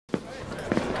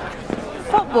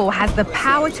Football has the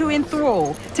power to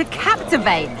enthrall, to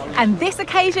captivate, and this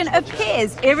occasion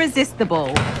appears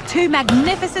irresistible. Two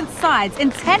magnificent sides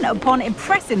intent upon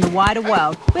impressing the wider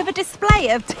world with a display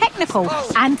of technical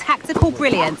and tactical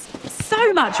brilliance.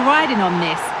 So much riding on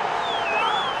this.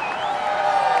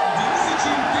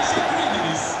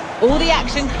 All the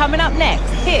action coming up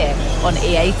next here on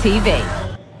EA TV.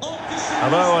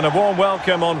 Hello and a warm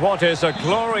welcome on what is a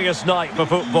glorious night for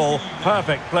football.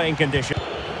 Perfect playing condition.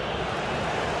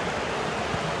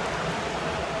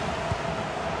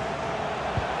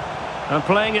 And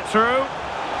playing it through.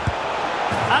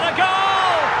 And a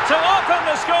goal to open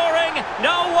the scoring.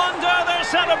 No wonder they're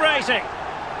celebrating.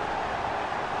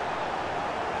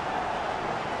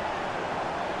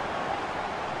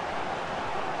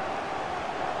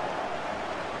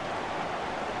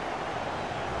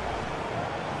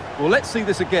 Well, let's see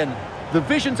this again. The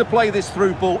vision to play this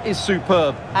through ball is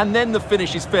superb, and then the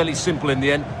finish is fairly simple in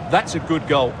the end. That's a good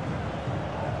goal.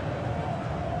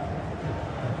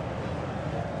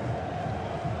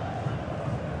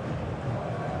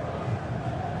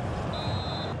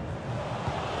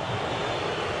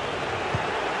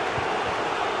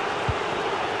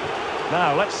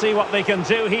 Now, let's see what they can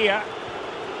do here.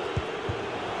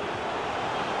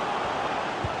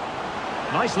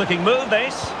 Nice looking move,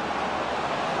 this.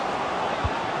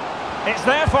 It's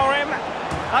there for him.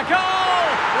 A goal!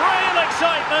 Real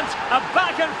excitement. A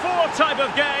back and forth type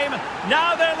of game.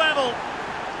 Now they're level.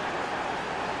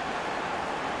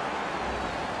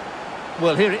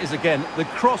 Well, here it is again. The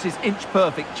cross is inch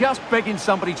perfect, just begging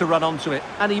somebody to run onto it.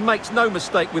 And he makes no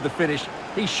mistake with the finish.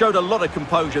 He showed a lot of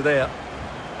composure there.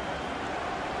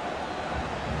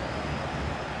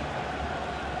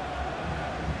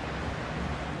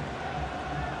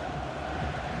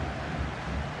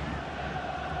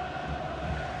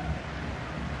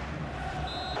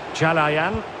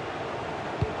 Chalayan.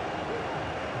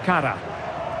 Kara.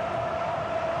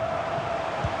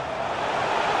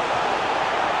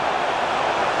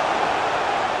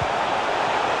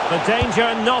 The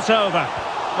danger not over.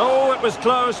 Oh, it was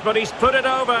close, but he's put it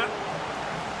over.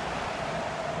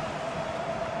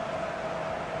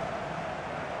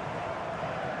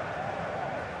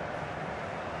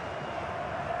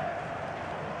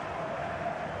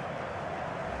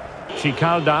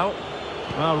 Chicaldao.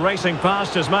 Well, racing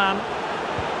past his man.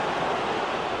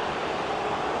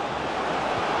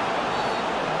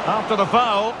 After the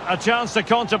foul, a chance to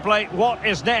contemplate what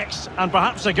is next, and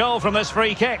perhaps a goal from this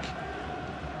free kick.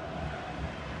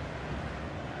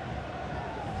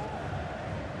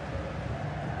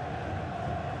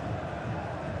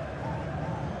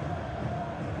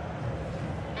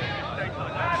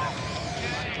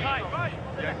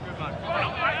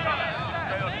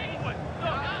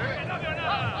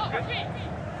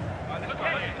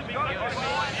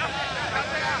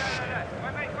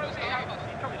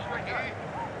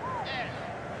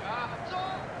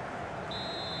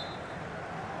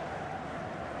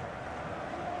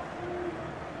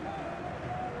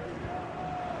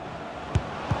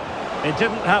 It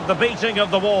didn't have the beating of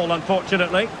the wall,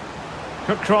 unfortunately.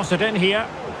 Could cross it in here.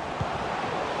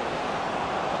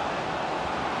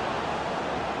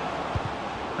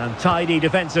 And tidy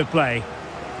defensive play.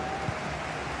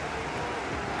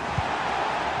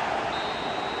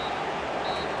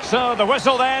 So the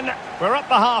whistle then. We're up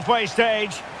the halfway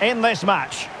stage in this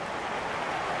match.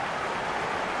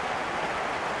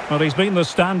 Well, he's been the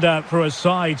standout for his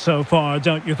side so far,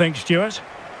 don't you think, Stuart?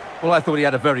 Well, I thought he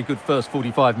had a very good first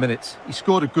 45 minutes. He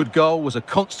scored a good goal, was a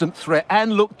constant threat,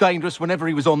 and looked dangerous whenever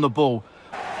he was on the ball.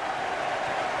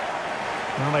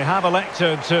 Well, they have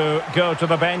elected to go to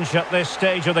the bench at this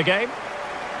stage of the game.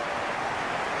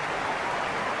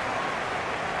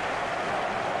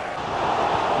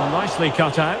 Well, nicely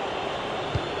cut out.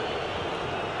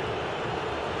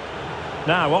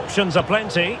 Now, options are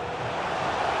plenty.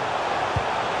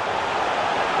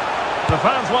 The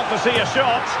fans want to see a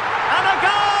shot. And a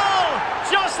goal!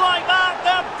 Just like that,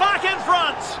 they're back in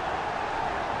front.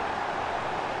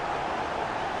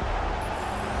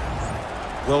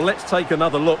 Well, let's take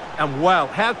another look. And wow,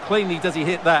 how cleanly does he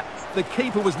hit that? The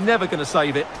keeper was never going to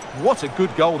save it. What a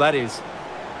good goal that is.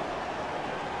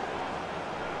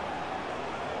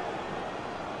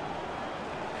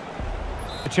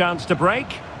 A chance to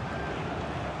break.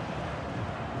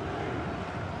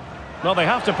 Well, they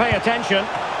have to pay attention.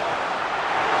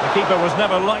 The keeper was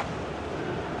never like...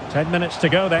 10 minutes to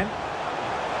go then.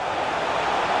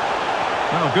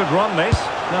 Oh, good run this.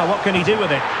 Now what can he do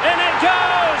with it? In it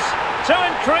goes! To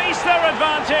increase their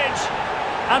advantage.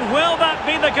 And will that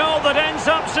be the goal that ends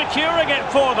up securing it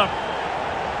for them?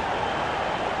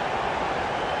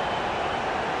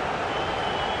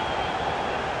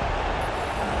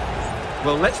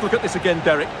 Well, let's look at this again,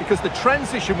 Derek, because the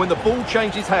transition when the ball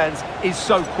changes hands is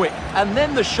so quick. And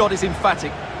then the shot is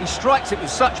emphatic. He strikes it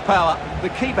with such power, the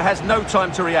keeper has no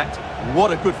time to react.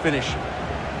 What a good finish.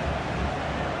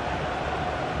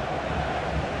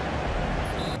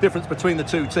 Difference between the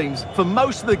two teams. For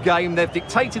most of the game, they've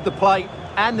dictated the play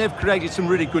and they've created some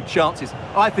really good chances.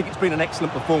 I think it's been an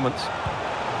excellent performance.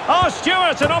 Oh,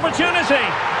 Stewart, an opportunity.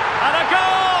 And a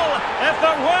goal! If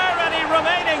there were any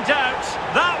remaining doubts,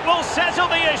 that will settle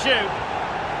the issue.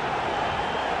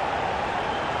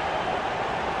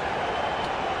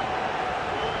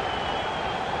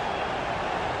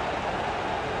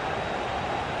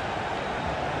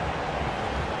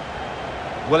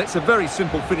 Well, it's a very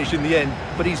simple finish in the end,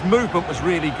 but his movement was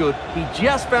really good. He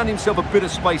just found himself a bit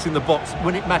of space in the box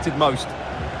when it mattered most.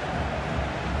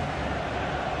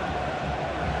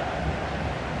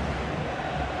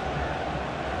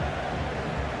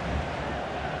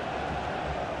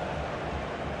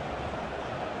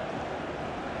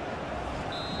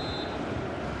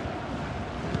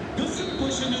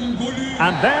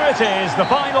 And there it is, the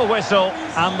final whistle,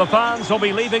 and the fans will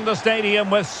be leaving the stadium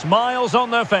with smiles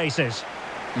on their faces.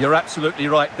 You're absolutely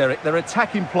right, Derek. Their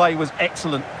attacking play was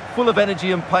excellent, full of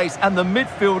energy and pace, and the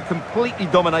midfield completely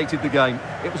dominated the game.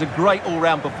 It was a great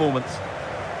all-round performance.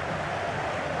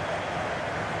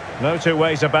 No two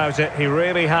ways about it, he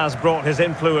really has brought his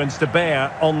influence to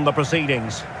bear on the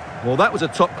proceedings. Well, that was a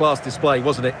top-class display,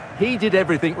 wasn't it? He did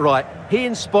everything right. He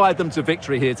inspired them to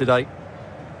victory here today.